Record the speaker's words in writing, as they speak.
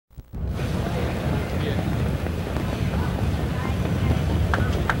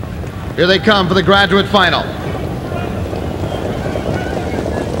Here they come for the graduate final.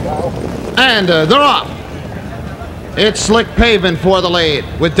 And they're off. It's Slick Pavement for the lead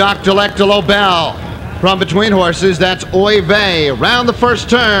with Dr. Lecter Lobel. From between horses, that's Oy Vey round the first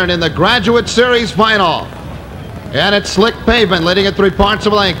turn in the Graduate Series final. And it's Slick Pavement leading at 3 parts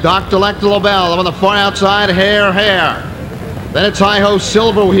of a length. Dr. Lecter Lobel on the far outside, Hair. Then it's Hi-Ho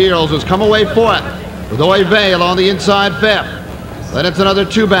Silverheels who's come away fourth with Oy Vey along the inside fifth. Then it's another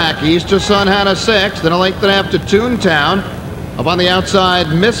two back, Easter Sun Hannah sixth, then a length and a half to Toontown. Up on the outside,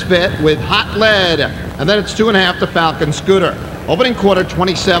 Misfit with Hot Lead. And then it's 2.5 to Falcon Scooter. Opening quarter,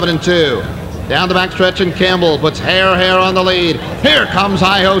 27-2. Down the backstretch, and Campbell puts Hair on the lead. Here comes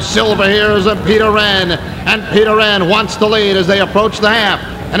Hi-Ho Silverheels and Peter Wrenn. And Peter Wrenn wants the lead as they approach the half.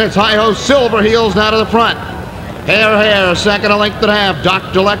 And it's Hi-Ho Silverheels now to the front. Hair, second, a length and a half.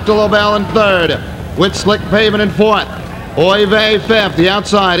 Dr. Lecter Lobel in third. With Slick Pavement in fourth. Oy Vey fifth, the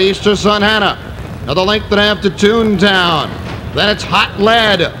outside, Easter Sun Hannah. Another length and a half to Toontown. Then it's Hot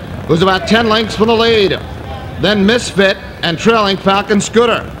Lead, who's about 10 lengths from the lead. Then Misfit and trailing Falcon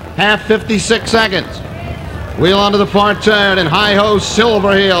Scooter, half 56 seconds. Wheel onto the far turn, and Hi-Ho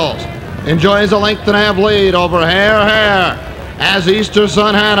Silverheels enjoys a length and a half lead over Hair, as Easter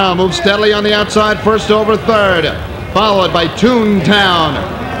Sun Hannah moves steadily on the outside, first over third, followed by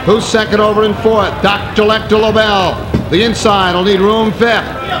Toontown, who's second over in fourth. Dr. Lecter Lobel, the inside will need room fifth.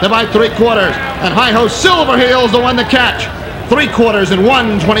 They're by 3/4, and Hi-Ho Silverheels the one to catch. 3/4 and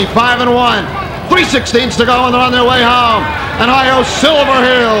 1:25-1. 3/16 to go, and they're on their way home. And Hi-Ho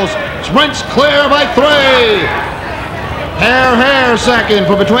Silverheels sprints clear by 3. Hair second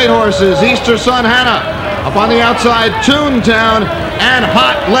for between horses. Easter Sun Hannah up on the outside. Toontown and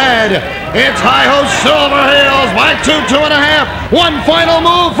Hot Lead. It's Hi-Ho Silverheels by 2.5. One final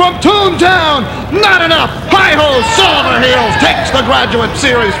move from Toontown. Not enough. Hi-Ho Silverheels takes the Graduate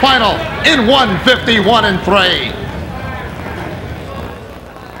Series final in 1:51-3.